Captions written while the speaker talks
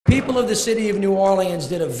people of the city of New Orleans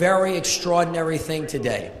did a very extraordinary thing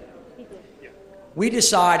today. We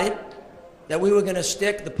decided that we were going to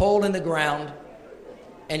stick the pole in the ground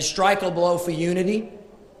and strike a blow for unity,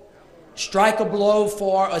 strike a blow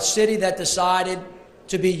for a city that decided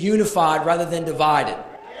to be unified rather than divided.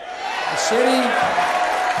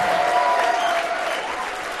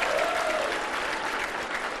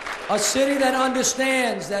 A city that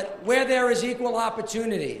understands that where there is equal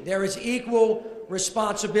opportunity, there is equal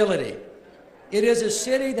responsibility. It is a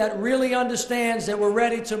city that really understands that we're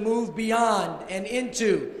ready to move beyond and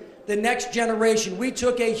into the next generation. We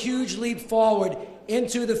took a huge leap forward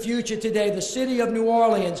into the future today. The city of New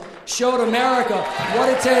Orleans showed America what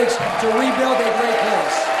it takes to rebuild a great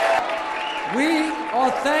place. We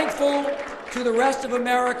are thankful to the rest of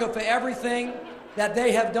America for everything that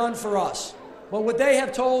they have done for us. But what they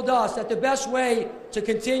have told us, that the best way to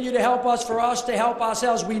continue to help us, for us to help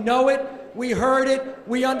ourselves, we know it, we heard it,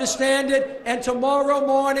 we understand it, and tomorrow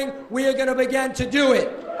morning we are going to begin to do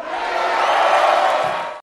it.